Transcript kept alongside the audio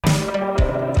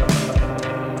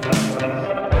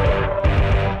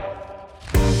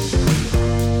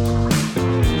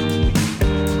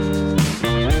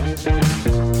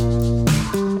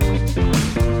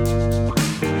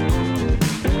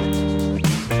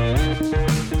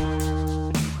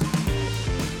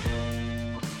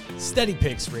Steady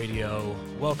Picks Radio.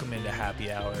 Welcome into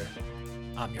Happy Hour.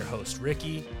 I'm your host,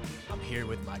 Ricky. I'm here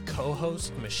with my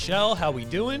co-host, Michelle. How we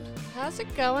doing? How's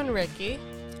it going, Ricky?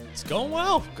 It's going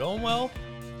well.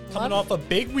 Coming off a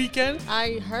big weekend.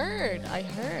 I heard.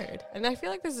 And I feel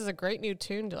like this is a great new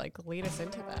tune to lead us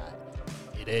into that.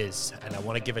 It is. And I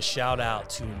want to give a shout out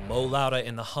to Mo Lauda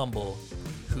and the Humble,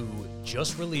 who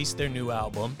just released their new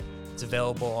album. It's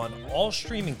available on all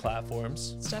streaming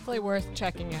platforms. It's definitely worth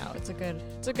checking out. It's a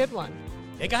good one.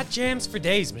 They got jams for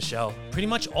days, Michelle. Pretty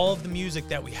much all of the music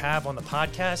that we have on the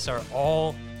podcast are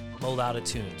all Mo Lauda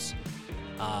tunes.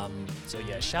 So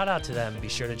yeah, shout out to them. Be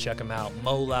sure to check them out.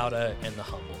 Mo Lauda and the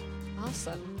Humble.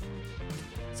 Awesome.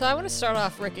 So I want to start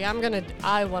off, Ricky.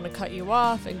 I want to cut you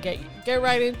off and get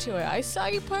right into it. I saw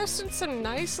you posting some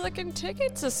nice looking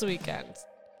tickets this weekend.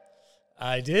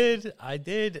 I did.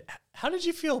 How did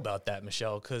you feel about that,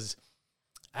 Michelle? Because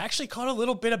I actually caught a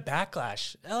little bit of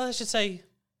backlash. Well, I should say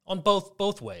on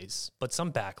both ways, but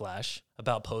some backlash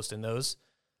about posting those.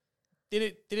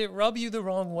 Did it rub you the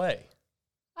wrong way?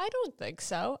 I don't think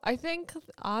so. I think,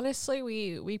 honestly,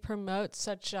 we promote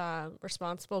such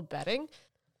responsible betting.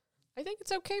 I think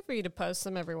it's okay for you to post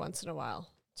them every once in a while,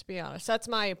 to be honest. That's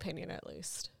my opinion, at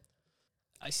least.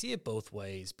 I see it both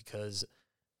ways because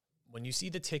when you see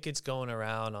the tickets going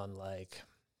around on,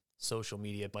 social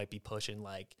media, it might be pushing,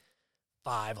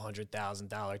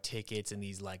 $500,000 tickets and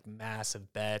these,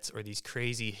 massive bets or these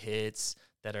crazy hits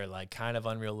that are, kind of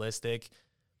unrealistic.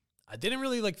 I didn't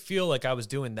really feel like I was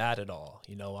doing that at all.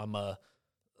 You know, I'm an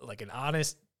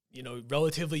honest,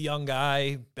 relatively young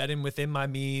guy betting within my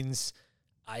means.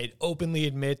 I openly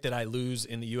admit that I lose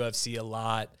in the UFC a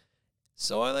lot.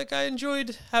 So I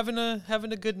enjoyed having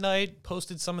a good night,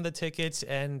 posted some of the tickets,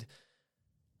 and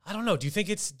I don't know, do you think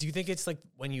it's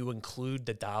when you include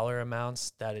the dollar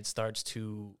amounts that it starts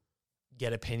to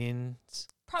get opinions?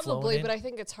 Probably, but I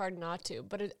think it's hard not to.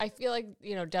 But I feel like,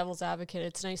 devil's advocate,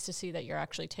 it's nice to see that you're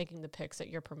actually taking the picks that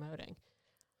you're promoting.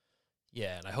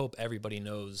 Yeah, and I hope everybody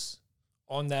knows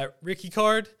on that Ricky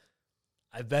card,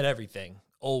 I bet everything,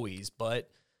 always. But,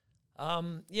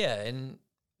 yeah, and,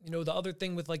 the other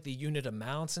thing with, the unit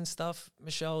amounts and stuff,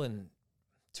 Michelle, and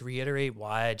to reiterate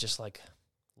why I just,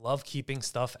 love keeping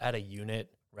stuff at a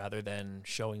unit rather than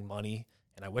showing money,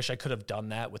 and I wish I could have done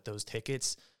that with those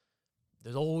tickets.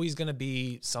 There's always going to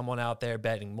be someone out there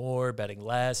betting more, betting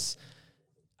less.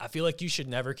 I feel like you should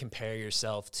never compare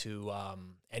yourself to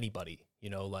anybody.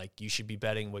 You should be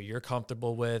betting what you're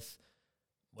comfortable with,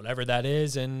 whatever that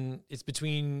is, and it's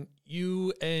between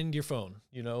you and your phone,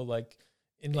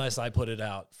 unless I put it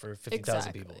out for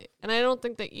 50,000 people. And I don't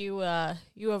think that you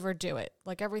overdo it.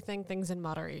 Things in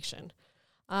moderation.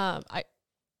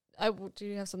 Do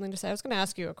you have something to say? I was going to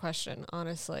ask you a question,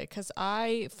 honestly, because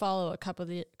I follow a couple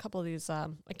of these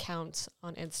accounts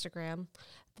on Instagram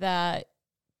that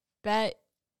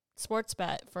sports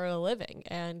bet for a living,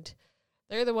 and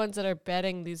they're the ones that are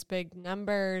betting these big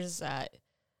numbers that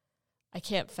I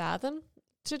can't fathom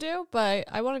to do. But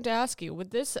I wanted to ask you,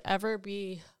 would this ever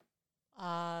be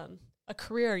a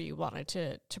career you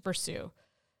wanted to pursue?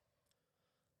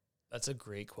 That's a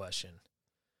great question.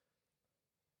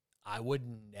 I would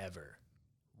never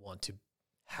want to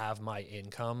have my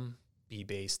income be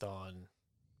based on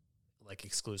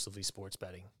exclusively sports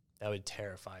betting. That would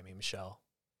terrify me, Michelle.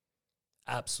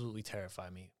 Absolutely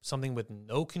terrify me. Something with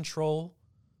no control.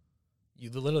 You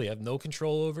literally have no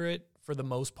control over it for the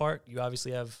most part. You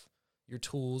obviously have your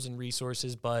tools and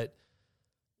resources, but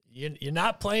you're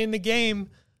not playing the game.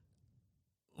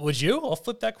 Would you? I'll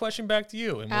flip that question back to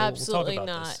you, and Absolutely we'll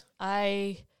talk about not.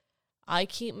 this. I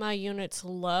keep my units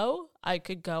low. I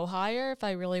could go higher if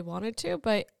I really wanted to,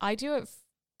 but I do it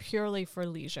purely for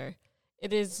leisure.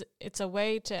 It's a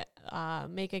way to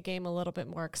make a game a little bit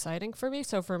more exciting for me.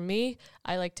 So for me,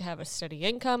 I like to have a steady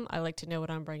income. I like to know what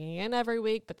I'm bringing in every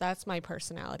week, but that's my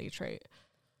personality trait.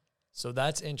 So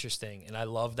that's interesting, and I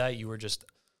love that you were just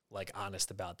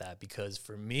honest about that, because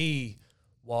for me,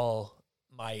 while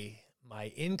my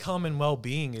income and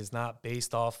well-being is not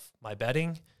based off my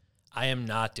betting, I am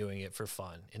not doing it for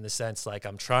fun, in the sense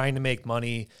I'm trying to make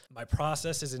money. My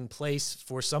process is in place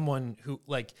for someone who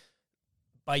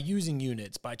by using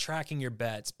units, by tracking your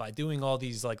bets, by doing all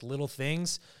these little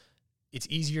things, it's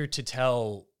easier to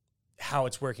tell how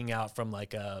it's working out from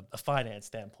a finance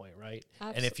standpoint, right?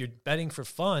 Absolutely. And if you're betting for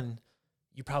fun,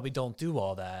 you probably don't do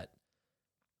all that.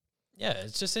 Yeah,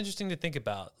 it's just interesting to think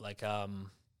about, why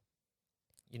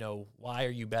are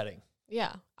you betting?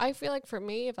 Yeah, I feel like for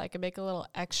me, if I could make a little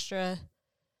extra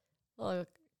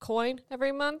coin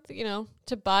every month,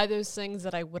 to buy those things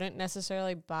that I wouldn't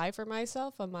necessarily buy for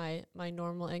myself on my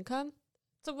normal income,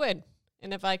 it's a win.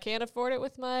 And if I can't afford it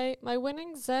with my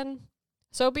winnings, then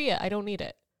so be it. I don't need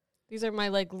it. These are my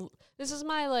this is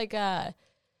my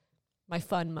my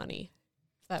fun money,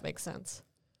 if that makes sense.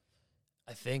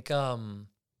 I think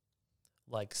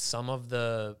like some of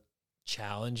the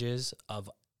challenges of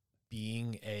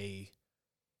being a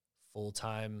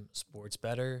full-time sports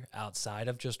bettor outside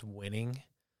of just winning,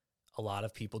 a lot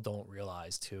of people don't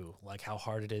realize too, like how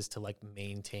hard it is to like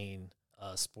maintain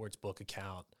a sports book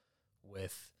account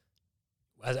with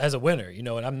as a winner, you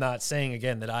know. And I'm not saying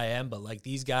again that I am, but like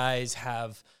these guys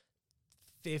have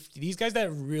 50, these guys that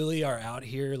really are out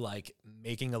here like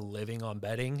making a living on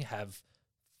betting have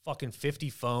fucking 50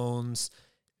 phones,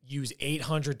 use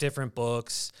 800 different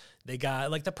books. They got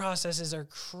like the processes are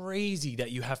crazy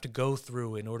that you have to go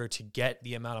through in order to get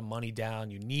the amount of money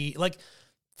down you need. Like,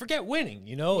 forget winning,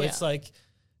 you know? Yeah. It's like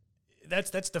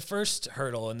that's the first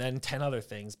hurdle and then 10 other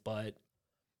things. But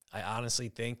I honestly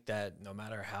think that no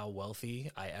matter how wealthy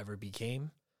I ever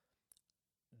became,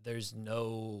 there's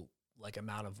no like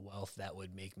amount of wealth that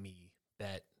would make me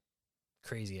bet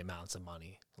crazy amounts of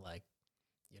money. Like,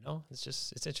 you know,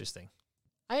 it's interesting.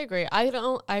 I agree.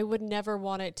 I would never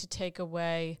want it to take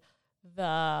away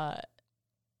I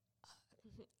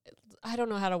don't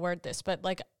know how to word this, but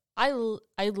like I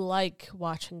like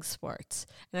watching sports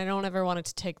and I don't ever want it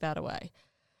to take that away.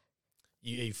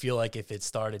 You feel like if it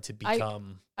started to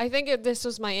become... I think if this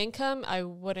was my income, I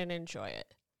wouldn't enjoy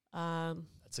it.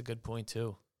 That's a good point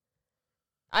too.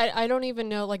 I don't even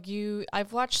know, like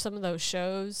I've watched some of those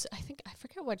shows. I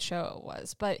forget what show it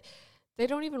was, but they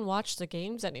don't even watch the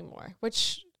games anymore,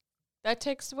 which that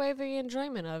takes away the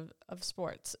enjoyment of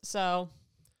sports. So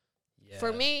yeah.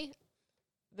 For me,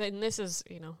 then this is,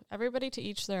 you know, everybody to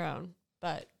each their own.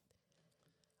 But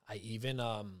I even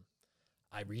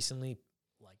I recently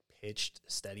like pitched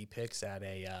Steady Picks at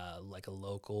a like a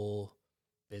local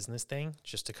business thing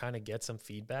just to kind of get some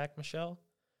feedback, Michelle.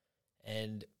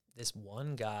 And this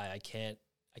one guy, I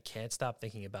can't stop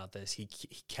thinking about this. He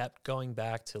kept going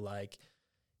back to like,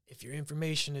 if your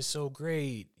information is so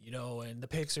great, you know, and the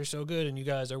picks are so good and you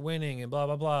guys are winning and blah,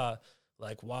 blah, blah,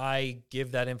 like, why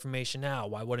give that information now?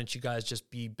 Why wouldn't you guys just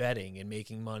be betting and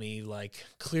making money? Like,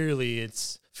 clearly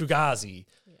it's Fugazi.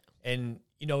 Yeah. And,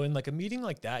 you know, in like a meeting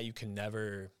like that, you can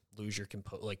never lose your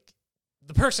composure. Like,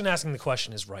 the person asking the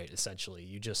question is right, essentially.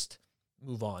 You just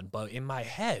move on. But in my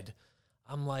head,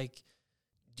 I'm like,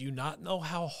 do you not know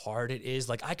how hard it is?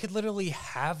 Like, I could literally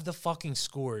have the fucking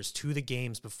scores to the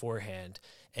games beforehand.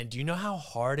 And do you know how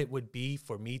hard it would be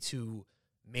for me to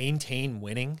maintain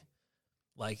winning?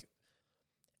 Like,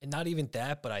 and not even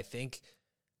that, but I think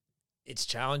it's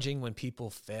challenging when people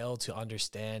fail to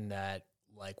understand that,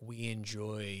 like, we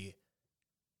enjoy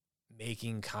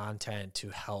making content to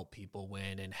help people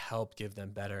win and help give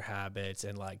them better habits.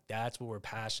 And, like, that's what we're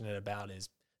passionate about is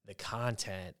the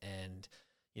content and,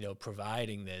 you know,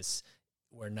 providing this.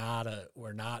 We're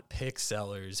not pick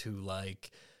sellers who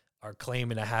like are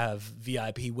claiming to have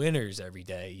VIP winners every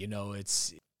day. You know,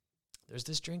 there's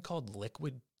this drink called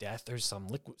Liquid Death or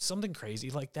something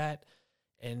crazy like that.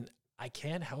 And I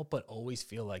can't help but always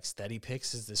feel like Steady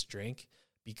Picks is this drink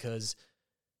because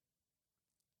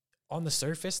on the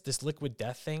surface, this Liquid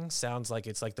Death thing sounds like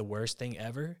it's like the worst thing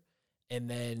ever. And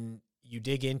then you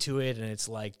dig into it and it's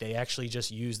like they actually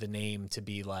just use the name to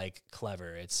be like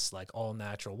clever. It's like all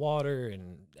natural water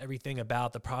and everything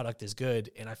about the product is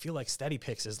good. And I feel like Steady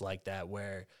Picks is like that,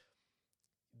 where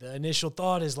the initial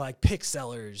thought is like pick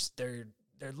sellers. They're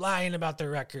lying about their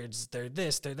records. They're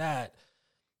this, they're that.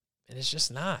 And it's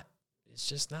just not. It's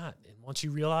just not. And once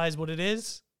you realize what it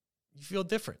is, you feel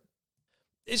different.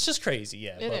 It's just crazy.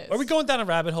 Yeah. It is. Are we going down a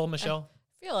rabbit hole, Michelle?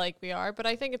 I feel like we are, but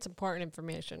I think it's important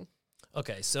information.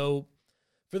 Okay, so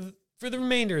for the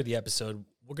remainder of the episode,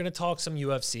 we're going to talk some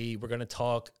UFC. We're going to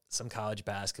talk some college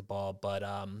basketball. But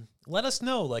let us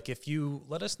know, like,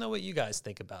 let us know what you guys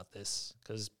think about this.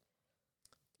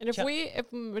 And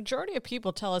if majority of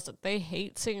people tell us that they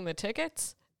hate seeing the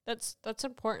tickets, that's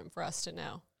important for us to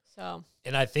know. So.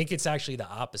 And I think it's actually the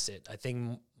opposite. I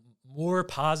think more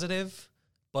positive,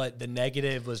 but the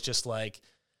negative was just like,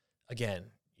 again,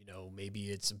 you know, maybe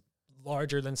it's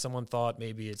larger than someone thought.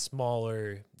 Maybe it's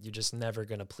smaller. You're just never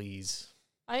going to please.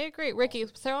 I agree. Ricky,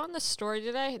 throw on the story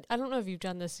today. I don't know if you've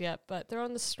done this yet, but throw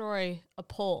on the story a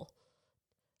poll.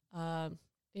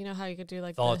 You know how you could do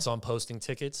like thoughts on posting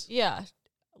tickets? Yeah.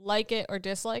 Like it or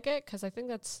dislike it, because I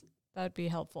think that'd be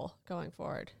helpful going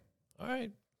forward. All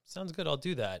right. Sounds good. I'll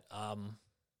do that. All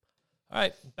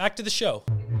right. Back to the show.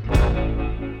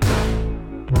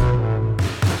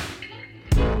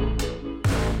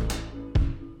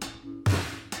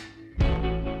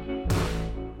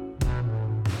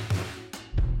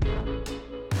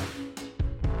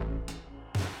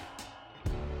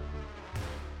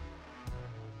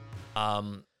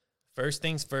 First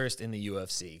things first in the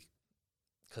UFC,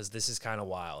 because this is kind of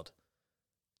wild.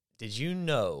 Did you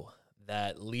know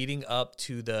that leading up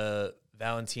to the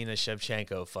Valentina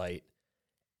Shevchenko fight,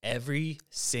 every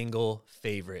single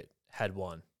favorite had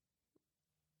won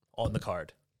on the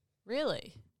card?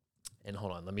 Really? And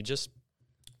hold on, let me just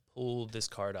pull this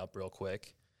card up real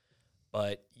quick.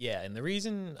 But yeah, and the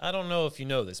reason, I don't know if you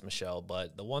know this, Michelle,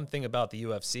 but the one thing about the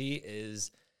UFC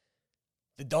is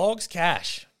the dogs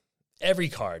cash. Every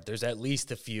card, there's at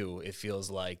least a few, it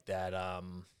feels like, that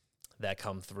that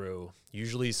come through,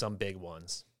 usually some big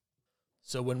ones.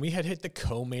 So when we had hit the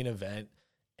co-main event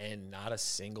and not a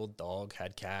single dog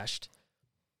had cashed,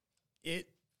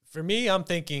 for me, I'm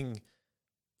thinking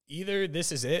either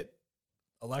this is it,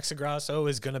 Alexa Grasso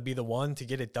is going to be the one to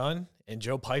get it done, and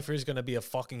Joe Pyfer is going to be a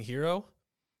fucking hero,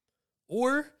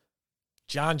 or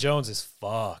John Jones is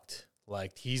fucked.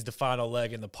 Like, he's the final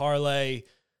leg in the parlay.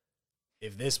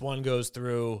 If this one goes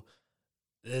through,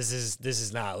 this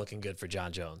is not looking good for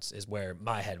John Jones, is where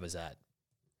my head was at.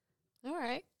 All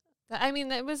right. I mean,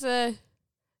 there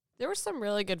were some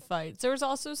really good fights. There was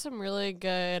also some really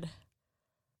good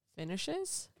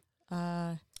finishes.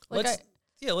 Let's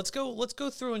go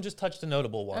through and just touch the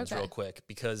notable ones real quick,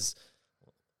 because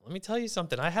let me tell you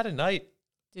something. I had a night.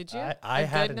 Did you? I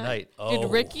had a night. Oh. Did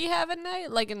Ricky have a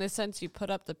night? Like, in the sense you put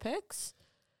up the picks?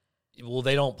 Well,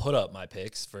 they don't put up my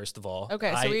picks, first of all.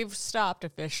 Okay, so we've stopped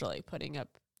officially putting up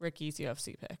Ricky's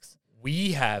UFC picks.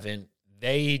 We haven't.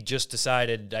 They just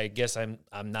decided, I guess I'm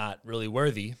not really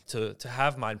worthy to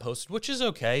have mine posted, which is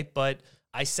okay, but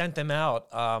I sent them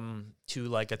out to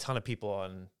like a ton of people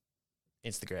on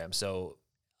Instagram. So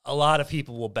a lot of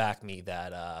people will back me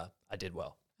that I did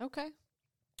well.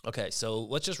 Okay, so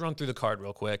let's just run through the card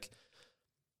real quick.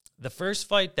 The first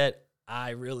fight that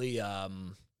I really, I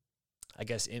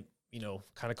guess,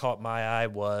 kind of caught my eye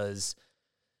was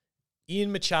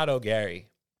Ian Machado Gary.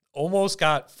 Almost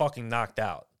got fucking knocked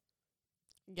out.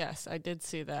 Yes, I did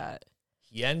see that.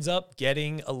 He ends up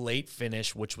getting a late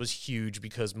finish, which was huge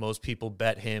because most people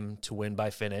bet him to win by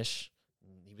finish.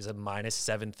 He was a minus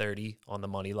 730 on the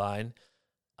money line.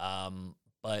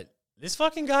 But this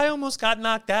fucking guy almost got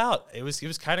knocked out. It was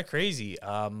kind of crazy.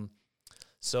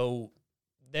 So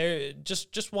there,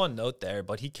 just one note there,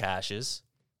 but he cashes.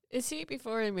 Is he,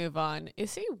 before we move on,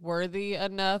 is he worthy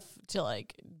enough to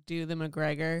like do the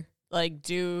McGregor? Like,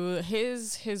 do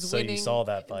his so winning. You saw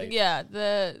that fight. Yeah,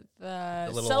 the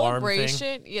little celebration.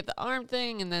 Arm thing? Yeah, the arm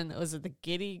thing, and then was it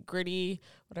the gritty,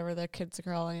 whatever the kids are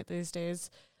calling it these days?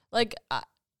 Like,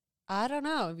 I don't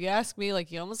know. If you ask me, like,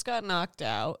 he almost got knocked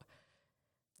out.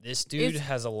 This dude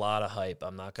has a lot of hype.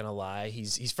 I'm not gonna lie.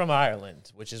 He's from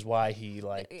Ireland, which is why he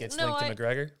gets linked to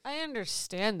McGregor. I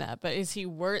understand that, but is he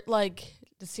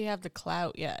does he have the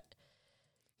clout yet?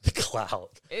 The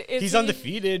clout. He's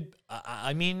undefeated.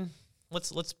 I mean,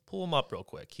 let's pull him up real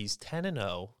quick. He's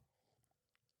 10-0.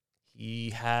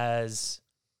 He has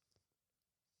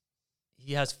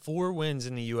 4 wins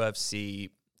in the UFC,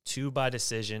 2 by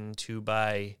decision, 2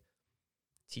 by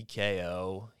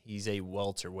TKO. He's a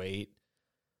welterweight.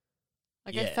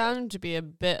 I found him to be a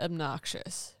bit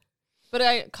obnoxious.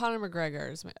 But Conor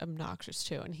McGregor is obnoxious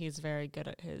too, and he's very good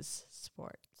at his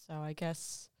sport. So I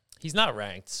guess he's not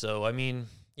ranked. So I mean,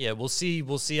 yeah, we'll see.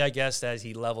 We'll see, I guess, as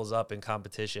he levels up in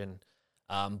competition.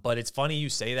 But it's funny you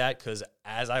say that, because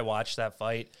as I watch that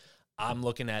fight, I'm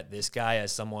looking at this guy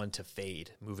as someone to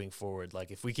fade moving forward.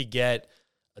 Like, if we could get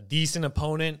a decent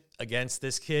opponent against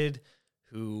this kid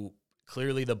who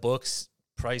clearly the books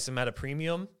price him at a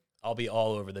premium, I'll be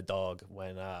all over the dog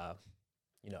when,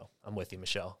 I'm with you,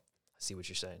 Michelle. I see what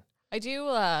you're saying. I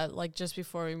do, just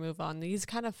before we move on, these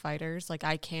kind of fighters, like,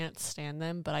 I can't stand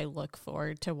them, but I look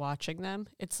forward to watching them.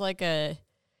 It's like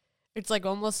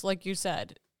almost like you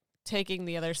said, taking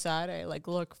the other side. I,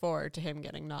 look forward to him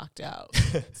getting knocked out.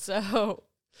 So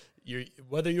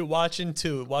whether you're watching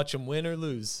to watch him win or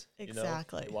lose.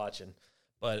 Exactly. You're watching.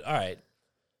 But, all right.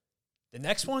 The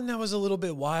next one that was a little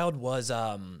bit wild was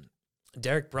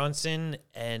Derek Brunson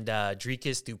and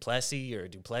Dricus du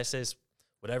Plessis,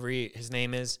 whatever his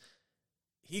name is.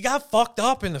 He got fucked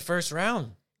up in the first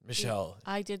round, Michelle.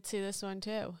 I did see this one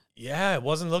too. Yeah, it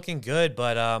wasn't looking good,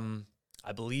 but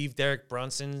I believe Derek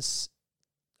Brunson's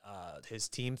his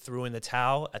team threw in the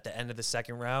towel at the end of the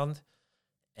second round,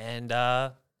 and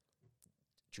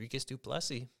Dricus du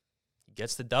Plessis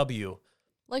gets the W.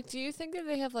 Do you think that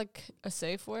they have a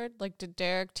safe word? Did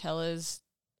Derek tell his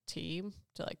team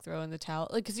to throw in the towel?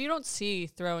 Because you don't see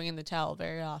throwing in the towel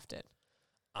very often.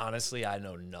 Honestly, I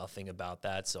know nothing about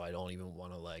that, so I don't even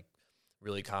want to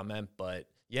really comment. But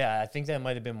yeah, I think that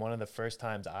might have been one of the first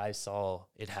times I saw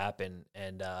it happen.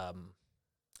 And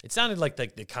it sounded like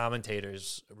the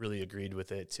commentators really agreed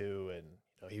with it too,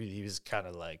 and he was kind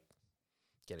of like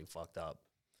getting fucked up.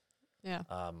 Yeah.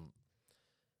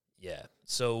 Yeah.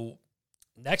 So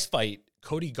next fight,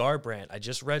 Cody Garbrandt. I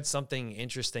just read something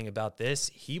interesting about this.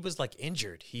 He was like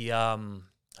injured. He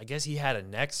I guess he had a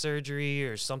neck surgery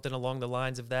or something along the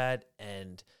lines of that,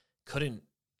 and couldn't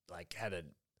had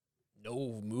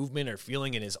no movement or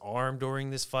feeling in his arm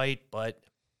during this fight, but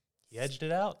he edged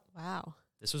it out. Wow.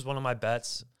 This was one of my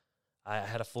bets. I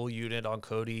had a full unit on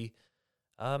Cody.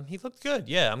 He looked good.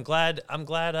 Yeah, I'm glad.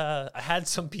 I had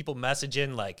some people message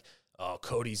in like, "Oh,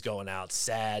 Cody's going out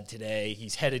sad today.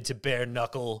 He's headed to bare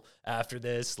knuckle after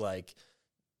this." Like,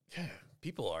 yeah,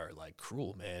 people are like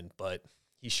cruel, man. But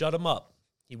he shut him up.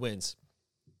 He wins.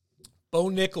 Bo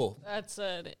Nickel. That's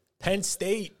it. Penn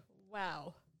State.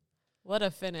 Wow. What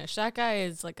a finish. That guy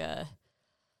is like a,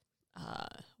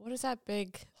 what is that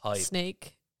big Hype.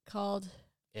 snake called?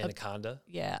 Anaconda.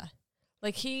 Yeah.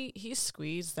 Like he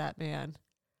squeezed that man.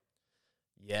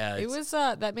 Yeah. It was,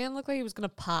 that man looked like he was going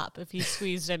to pop if he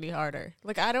squeezed any harder.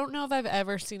 Like, I don't know if I've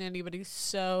ever seen anybody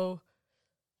so,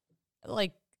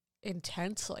 like,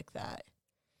 intense like that.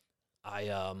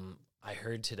 I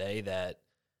heard today that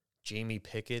Jamie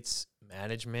Pickett's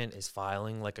management is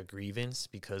filing like a grievance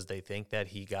because they think that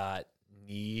he got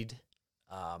kneed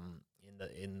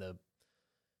in the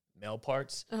male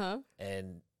parts,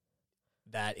 and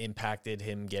that impacted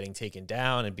him getting taken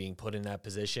down and being put in that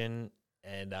position.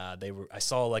 And I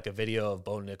saw like a video of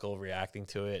Bo Nickel reacting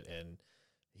to it, and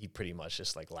he pretty much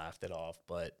just like laughed it off.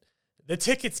 But the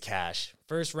ticket's cash,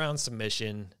 first round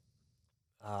submission.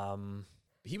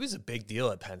 He was a big deal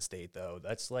at Penn State though.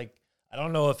 That's like, I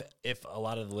don't know if a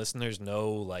lot of the listeners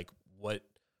know like what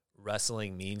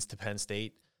wrestling means to Penn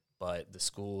State, but the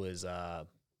school is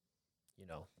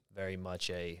very much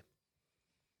they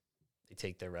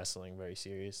take their wrestling very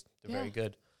serious. They're very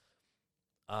good.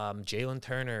 Jalen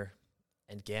Turner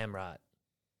and Gamrot.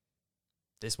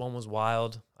 This one was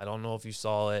wild. I don't know if you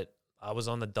saw it. I was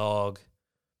on the dog.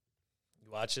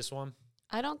 You watch this one?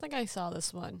 I don't think I saw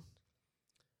this one.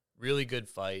 Really good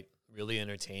fight. Really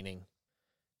entertaining.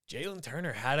 Jalen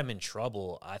Turner had him in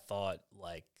trouble. I thought,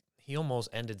 like, he almost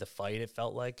ended the fight, it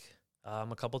felt like,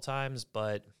 a couple times.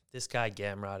 But this guy,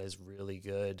 Gamrot, is really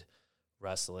good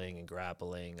wrestling and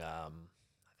grappling. I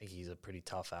think he's a pretty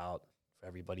tough out for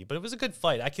everybody. But it was a good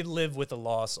fight. I could live with a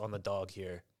loss on the dog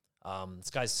here. This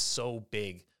guy's so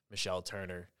big, Michelle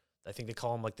Turner. I think they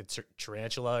call him, like, the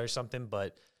tarantula or something.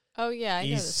 But oh, yeah, I know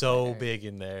he's this so fighter. big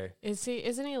in there.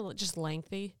 Isn't he just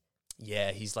lengthy?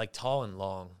 Yeah, he's, like, tall and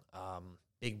long.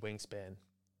 Big wingspan.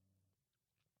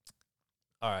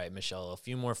 All right, Michelle, a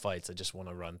few more fights I just want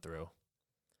to run through.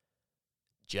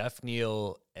 Jeff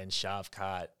Neal and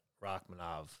Shavkat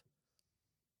Rakhmonov.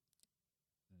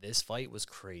 This fight was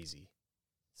crazy.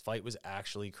 This fight was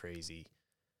actually crazy.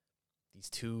 These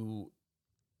two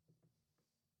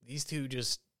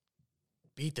just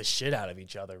beat the shit out of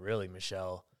each other, really,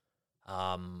 Michelle.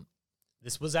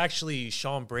 This was actually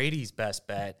Sean Brady's best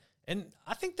bet. And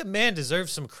I think the man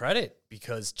deserves some credit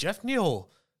because Jeff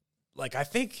Neal, like, I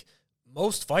think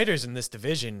most fighters in this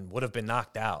division would have been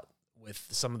knocked out with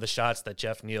some of the shots that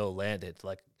Jeff Neal landed.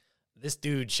 Like, this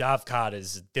dude, Shavkat,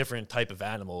 is a different type of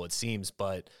animal, it seems.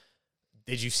 But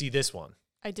did you see this one?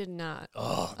 I did not.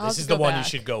 Oh, this is the one you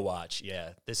should go watch.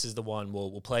 Yeah, this is the one.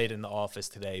 We'll play it in the office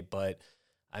today. But,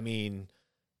 I mean,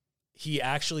 he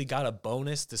actually got a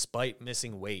bonus despite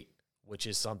missing weight, which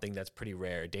is something that's pretty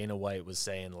rare. Dana White was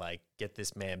saying, like, get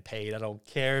this man paid. I don't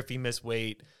care if he missed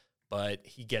weight, but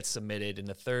he gets submitted in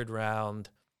the third round.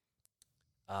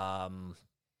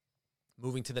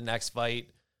 Moving to the next fight,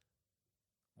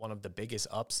 one of the biggest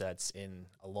upsets in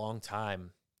a long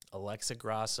time, Alexa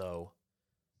Grasso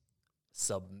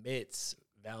submits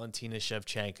Valentina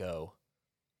Shevchenko.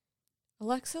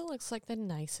 Alexa looks like the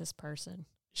nicest person.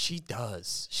 She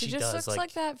does. She just looks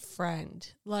like that friend.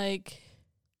 Like,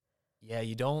 yeah,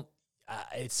 you don't.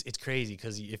 It's crazy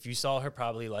because if you saw her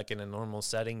probably like in a normal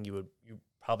setting, you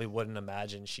probably wouldn't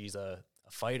imagine she's a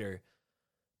fighter.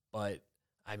 But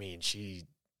I mean, she's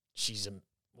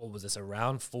what was this, a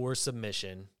round 4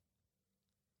 submission?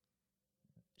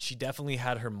 She definitely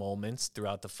had her moments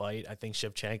throughout the fight. I think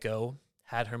Shevchenko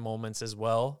had her moments as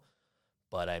well.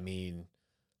 But I mean,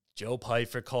 Joe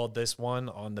Pyfer called this one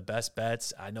on the best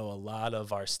bets. I know a lot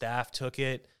of our staff took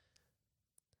it.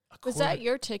 Was that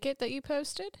your ticket that you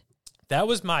posted? That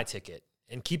was my ticket.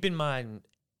 And keep in mind,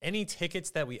 any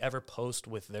tickets that we ever post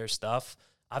with their stuff,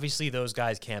 obviously those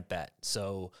guys can't bet.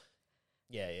 So,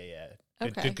 yeah.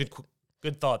 Okay.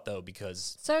 Good thought, though,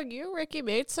 because... So you, Ricky,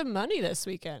 made some money this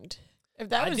weekend. If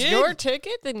that I was did. your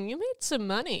ticket, then you made some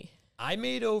money. I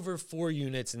made over 4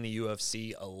 units in the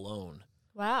UFC alone.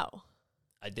 Wow.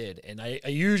 I did. And I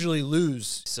usually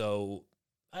lose, so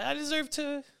I deserve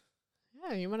to.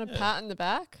 Yeah, you want a pat in the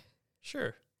back?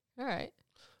 Sure. All right.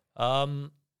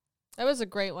 Um, That was a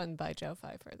great one by Joe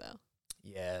Pfeiffer, though.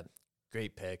 yeah,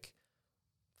 great pick.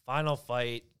 Final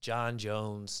fight, John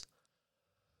Jones.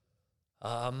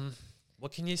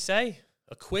 What can you say?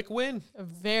 A quick win. A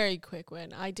very quick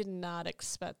win. I did not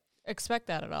expect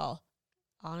that at all.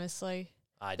 Honestly,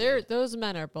 I did. those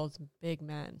men are both big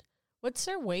men. What's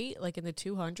their weight? Like in the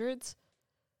 200s?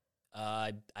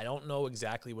 I don't know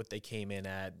exactly what they came in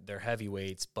at. They're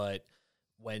heavyweights, but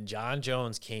when John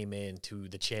Jones came in to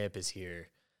The Champ Is Here,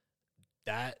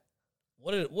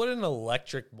 what an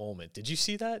electric moment. Did you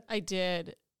see that? I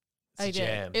did. It's a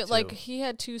jam, It like too. he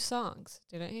had 2 songs,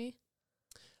 didn't he?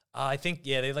 I think,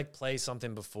 yeah, they like play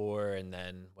something before, and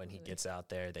then when he Really? gets out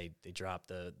there, they drop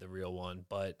the real one.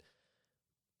 But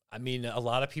I mean, a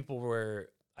lot of people were,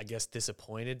 I guess,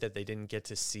 disappointed that they didn't get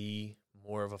to see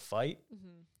more of a fight.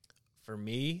 Mm-hmm. For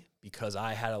me, because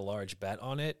I had a large bet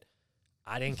on it,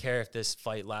 I didn't care if this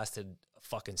fight lasted a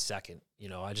fucking second. You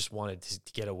know, I just wanted to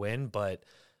get a win. But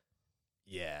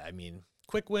yeah, I mean,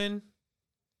 quick win.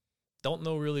 Don't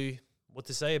know really what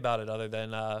to say about it other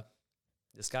than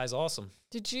this guy's awesome.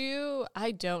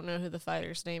 I don't know who the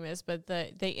fighter's name is, but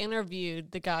they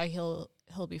interviewed the guy he'll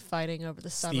be fighting over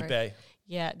the summer. Stipe.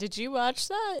 Yeah. Did you watch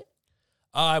that?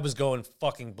 I was going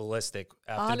fucking ballistic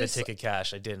after Honestly- the ticket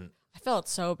cash. I didn't. I felt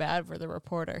so bad for the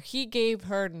reporter. He gave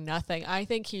her nothing. I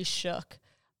think he shook.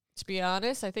 To be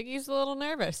honest, I think he's a little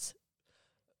nervous.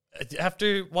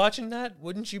 After watching that,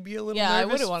 wouldn't you be a little Yeah, I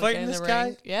nervous wouldn't want to get fighting in this the guy?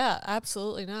 ring. Yeah,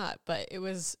 absolutely not. But it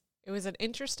was an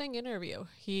interesting interview.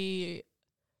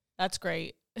 That's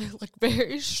great. Like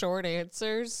very short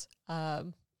answers. It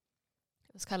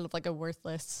was kind of like a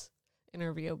worthless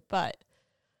interview, but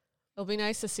it'll be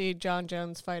nice to see John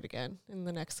Jones fight again in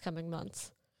the next coming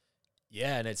months.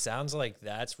 Yeah, and it sounds like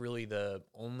that's really the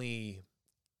only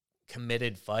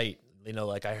committed fight. You know,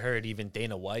 like I heard even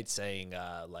Dana White saying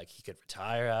like he could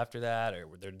retire after that, or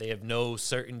they have no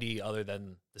certainty other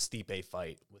than the Stipe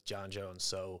fight with John Jones.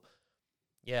 So,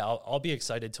 yeah, I'll be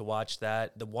excited to watch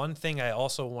that. The one thing I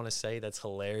also want to say that's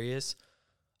hilarious,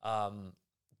 the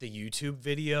YouTube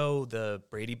video, the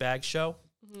Brady Bag Show,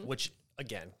 which,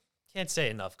 again, can't say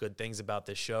enough good things about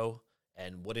this show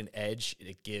and what an edge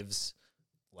it gives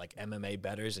like MMA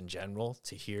bettors in general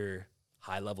to hear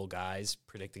high-level guys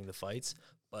predicting the fights.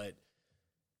 But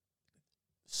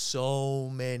so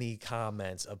many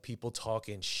comments of people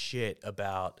talking shit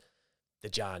about the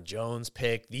John Jones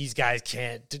pick. These guys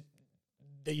can't,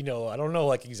 you know, I don't know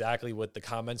like exactly what the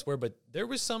comments were, but there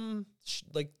was some,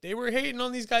 like they were hating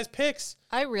on these guys' picks.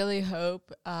 I really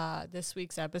hope this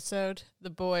week's episode, the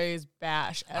boys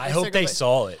bash. I hope they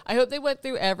saw it. I hope they went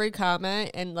through every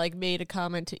comment and like made a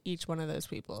comment to each one of those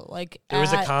people. Like There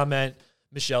was a comment,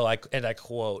 Michelle, and I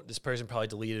quote, this person probably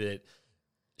deleted it,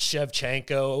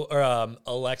 Shevchenko or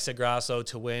Alexa Grasso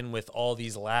to win with all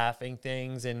these laughing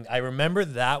things. And I remember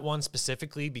that one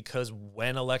specifically because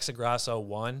when Alexa Grasso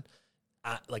won,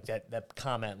 like that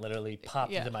comment literally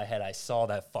popped into my head. I saw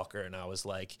that fucker and I was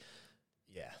like,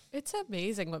 yeah. It's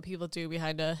amazing what people do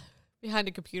behind a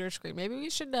computer screen. Maybe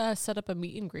we should set up a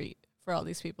meet and greet for all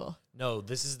these people. No,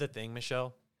 this is the thing,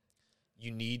 Michelle. You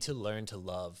need to learn to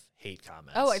love hate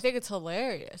comments. Oh, I think it's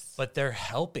hilarious. But they're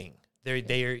helping.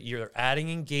 You're adding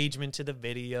engagement to the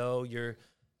video. You're,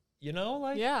 you know,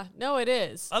 like Yeah, no, it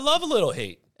is. I love a little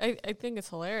hate. I think it's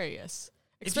hilarious.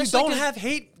 If you don't have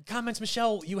hate comments,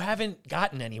 Michelle, you haven't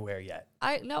gotten anywhere yet.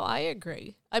 I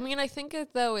agree. I mean, I think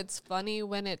though it's funny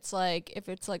when it's like if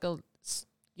it's like a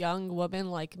young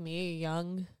woman like me,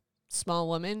 young small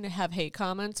woman, have hate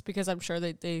comments because I'm sure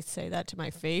that they say that to my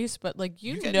face. But like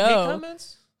You get hate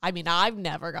comments? I mean, I've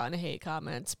never gotten hate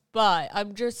comments, but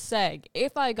I'm just saying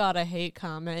if I got a hate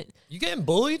comment, You getting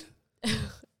bullied?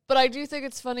 but I do think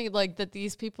it's funny like that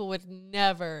these people would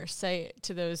never say it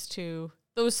to those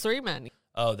 3 men.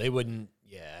 Oh, they wouldn't.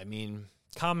 Yeah, I mean,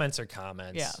 comments are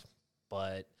comments. Yeah.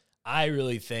 But I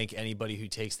really think anybody who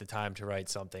takes the time to write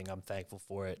something, I'm thankful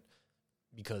for it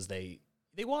because they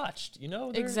watched, you know?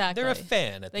 Exactly. They're a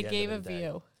fan at They the end gave a of the day.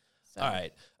 view. So. All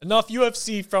right. Enough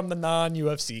UFC from the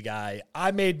non-UFC guy.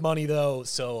 I made money, though,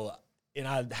 and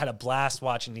I had a blast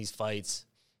watching these fights.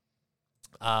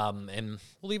 And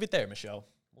we'll leave it there, Michelle.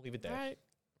 We'll leave it there. All right.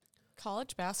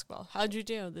 College basketball. How'd you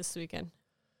do this weekend?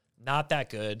 Not that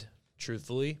good,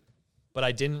 truthfully, but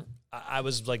I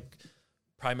was like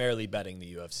primarily betting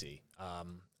the UFC.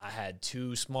 I had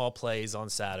 2 small plays on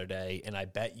Saturday, and I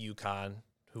bet UConn,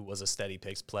 who was a steady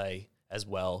picks play as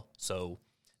well. So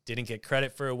didn't get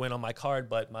credit for a win on my card,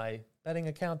 but my betting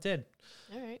account did.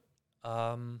 All right.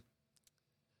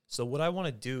 So what I want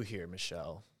to do here,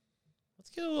 Michelle, let's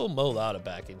get a little Mo Lauda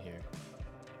back in here.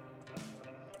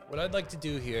 What I'd like to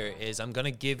do here is I'm going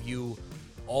to give you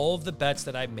all of the bets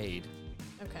that I made.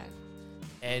 Okay.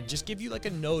 And just give you like a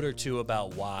note or two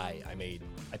about why I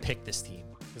picked this team.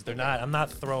 Because I'm not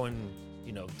throwing,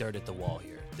 dirt at the wall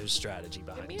here. There's strategy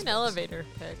behind it. Give me an elevator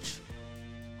pitch.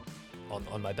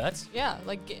 On my bets? Yeah,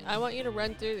 I want you to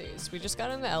run through these. We just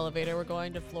got in the elevator. We're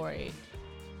going to floor 8.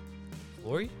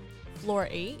 Floor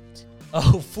 8?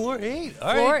 Oh, floor 8. All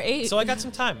right. Floor 8. So I got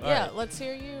some time. All right. Let's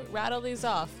hear you rattle these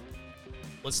off.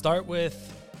 Let's start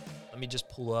with, let me just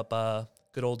pull up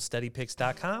good old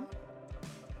steadypicks.com,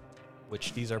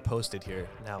 which these are posted here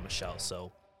now, Michelle.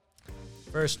 So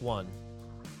first one,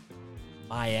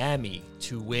 Miami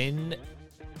to win.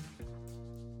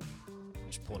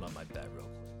 Just pulling up my bet real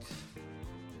quick.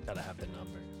 Gotta have the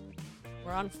number.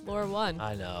 We're on floor 1.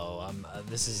 I know. I'm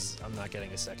not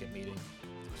getting a second meeting.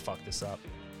 Fuck this up.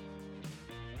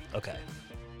 Okay.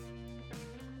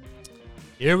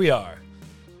 Here we are.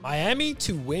 Miami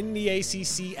to win the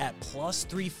ACC at plus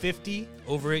 350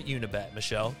 over at Unibet,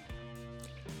 Michelle.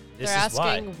 They're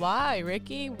asking why,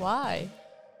 Ricky? Why?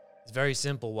 It's very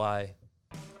simple why.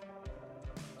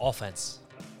 Offense.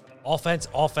 Offense,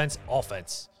 offense,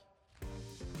 offense.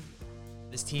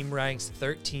 This team ranks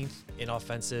 13th in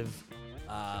offensive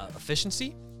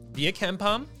efficiency via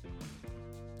KenPom.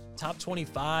 Top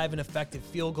 25 in effective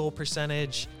field goal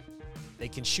percentage. They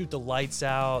can shoot the lights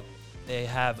out. They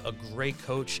have a great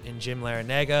coach in Jim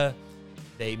Larinaga.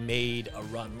 They made a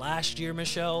run last year,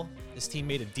 Michelle. This team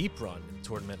made a deep run in the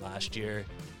tournament last year,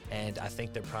 and I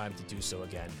think they're primed to do so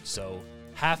again. So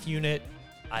half unit,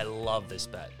 I love this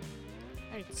bet.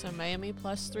 All right, so Miami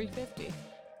plus 350.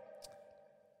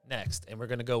 Next, and we're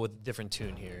going to go with a different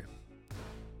tune here.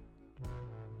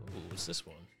 Ooh, what's this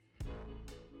one?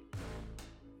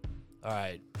 All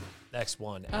right, next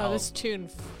one. Oh, this tune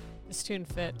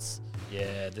fits.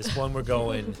 Yeah, this one we're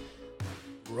going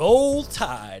Roll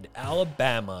Tide,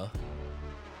 Alabama.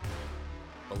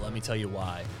 But let me tell you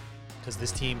why. Because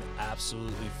this team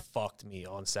absolutely fucked me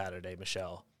on Saturday,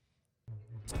 Michelle.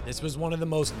 This was one of the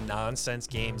most nonsense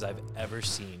games I've ever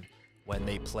seen when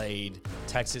they played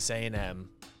Texas A&M.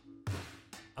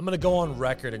 I'm going to go on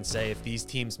record and say if these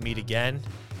teams meet again,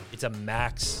 it's a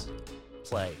max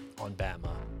play on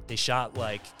Bama. They shot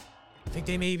I think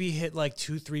they maybe hit 2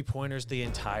 3-pointers the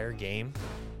entire game.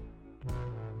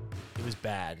 It was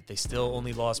bad. They still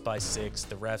only lost by 6.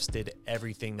 The refs did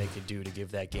everything they could do to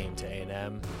give that game to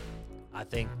A&M. I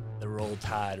think the Roll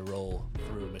Tide roll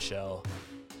through, Michelle.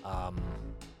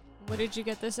 What did you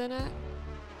get this in at?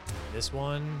 This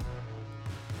one,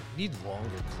 need longer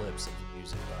clips of the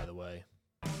music, by the way.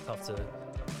 Tough to...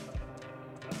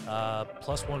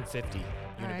 plus 150,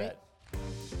 Unibet. Right.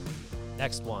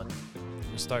 Next one. I'm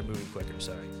going to start moving quicker,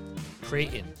 sorry.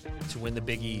 Creighton to win the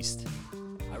Big East.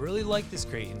 I really like this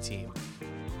Creighton team.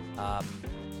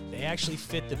 They actually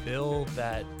fit the bill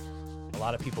that a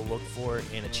lot of people look for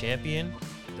in a champion.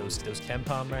 Those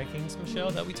KenPom rankings,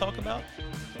 Michelle, that we talk about.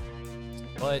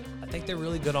 But I think they're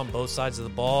really good on both sides of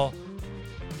the ball.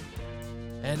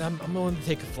 And I'm willing to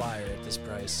take a flyer at this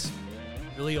price.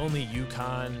 Really only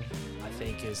UConn, I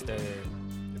think, is their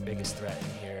biggest threat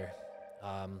in here.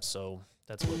 So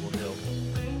that's what we'll do.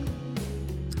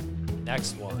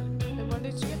 Next one. And what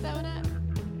did you get that one at?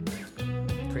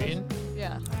 Creighton?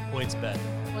 Yeah. Points bet.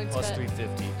 Plus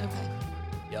 350. Okay.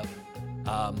 Yep.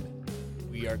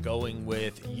 We are going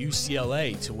with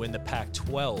UCLA to win the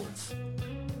Pac-12.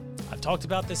 I've talked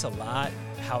about this a lot,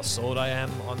 how sold I am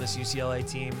on this UCLA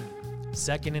team.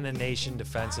 Second in the nation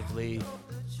defensively,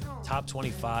 top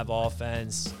 25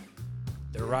 offense.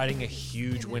 They're riding a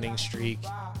huge winning streak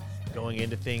going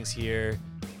into things here.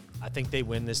 I think they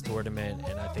win this tournament,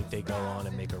 and I think they go on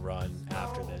and make a run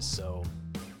after this. So,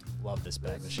 love this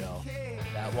bet, Michelle.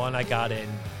 That one I got in.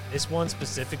 This one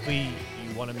specifically,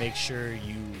 you want to make sure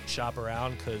you shop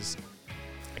around because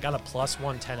I got a plus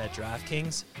 110 at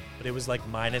DraftKings, but it was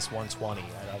minus 120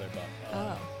 at other books.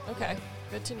 Oh, okay.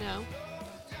 Good to know.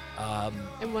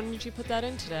 And when did you put that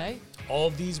in today? All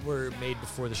of these were made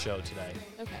before the show today.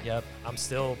 Okay. Yep. I'm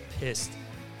still pissed.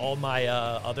 All my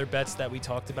other bets that we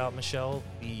talked about, Michelle,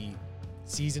 the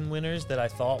season winners that I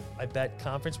thought I bet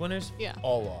conference winners, Yeah.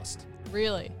 all lost.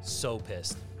 Really? So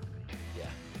pissed. Yeah.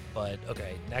 But,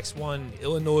 okay, next one,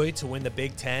 Illinois to win the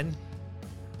Big Ten.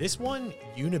 This one,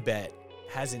 Unibet,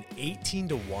 has an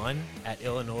 18-1 at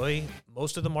Illinois.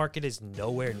 Most of the market is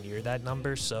nowhere near that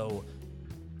number, so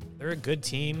they're a good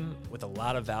team with a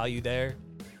lot of value there,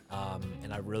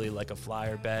 and I really like a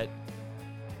flyer bet.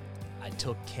 I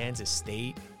took Kansas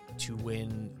State to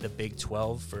win the Big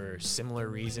 12 for similar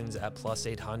reasons at plus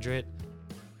 800.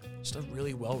 Just a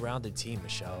really well-rounded team,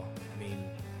 Michelle. I mean,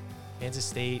 Kansas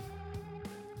State,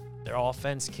 their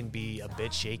offense can be a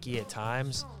bit shaky at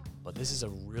times, but this is a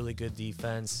really good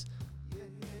defense.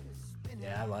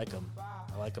 Yeah, I like them.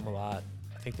 I like them a lot.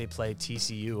 I think they play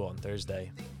TCU on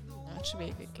Thursday. That should be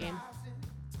a good game.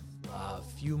 A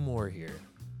few more here.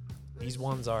 These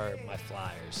ones are my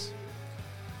Flyers.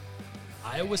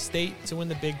 Iowa State to win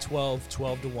the Big 12,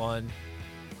 12-1.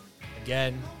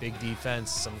 Again, big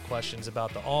defense. Some questions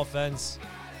about the offense.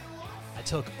 I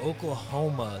took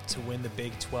Oklahoma to win the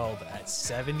Big 12 at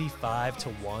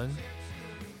 75-1.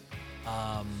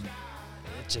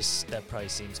 That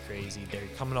price seems crazy. They're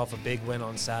coming off a big win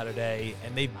on Saturday,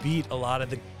 and they beat a lot of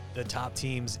the top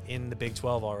teams in the Big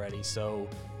 12 already. So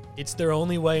it's their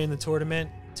only way in the tournament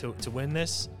to win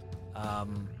this.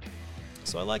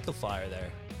 So I like the Flyer there.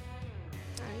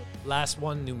 All right. Last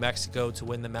one, New Mexico to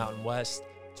win the Mountain West,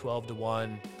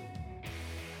 12-1.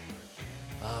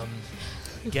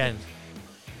 Again,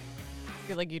 I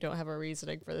feel like you don't have a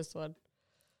reasoning for this one.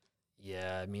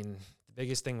 yeah, I mean, the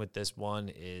biggest thing with this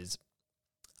one is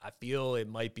I feel it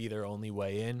might be their only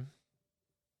way in.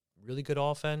 Really good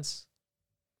offense.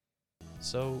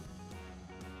 So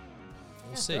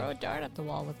we'll see. Throw a dart at the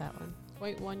wall with that one.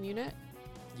 0.1 unit.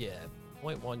 Yeah,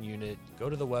 0.1 unit. Go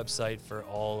to the website for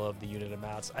all of the unit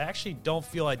amounts. I actually don't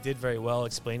feel I did very well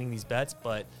explaining these bets,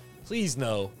 but please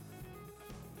know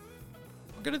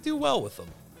we're going to do well with them.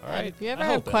 All right. If you ever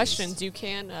have questions, you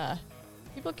can,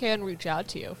 people can reach out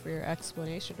to you for your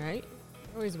explanation, right?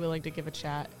 You're always willing to give a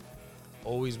chat.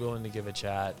 Always willing to give a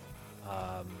chat.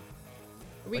 Are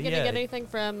we going to get anything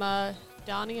from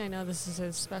Donnie? I know this is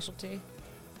his specialty.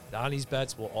 Donnie's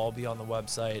bets will all be on the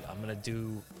website. I'm going to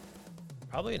do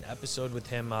probably an episode with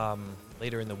him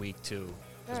later in the week, too,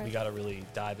 because we got to really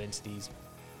dive into these.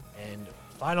 And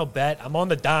final bet, I'm on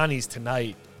the Donnies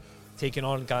tonight, taking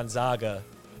on Gonzaga,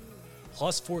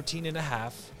 plus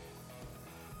 14.5.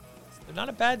 They're not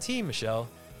a bad team, Michelle.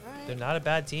 All right. They're not a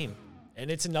bad team. And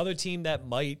it's another team that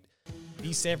might,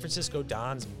 these San Francisco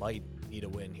Dons might need a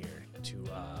win here to,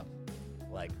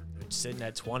 sitting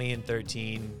at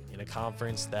 20-13 in a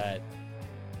conference that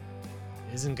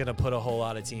isn't going to put a whole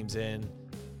lot of teams in.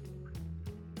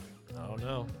 I don't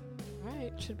know. All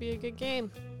right. Should be a good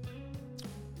game.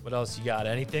 What else you got?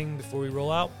 Anything before we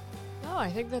roll out? No, I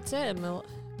think that's it. I'm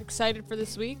excited for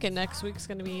this week, and next week's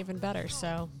going to be even better.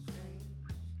 So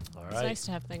All it's right. nice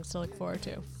to have things to look forward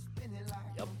to.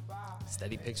 Yep.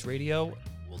 Steady Picks Radio.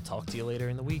 We'll talk to you later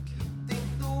in the week. Think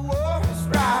the war is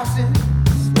rising.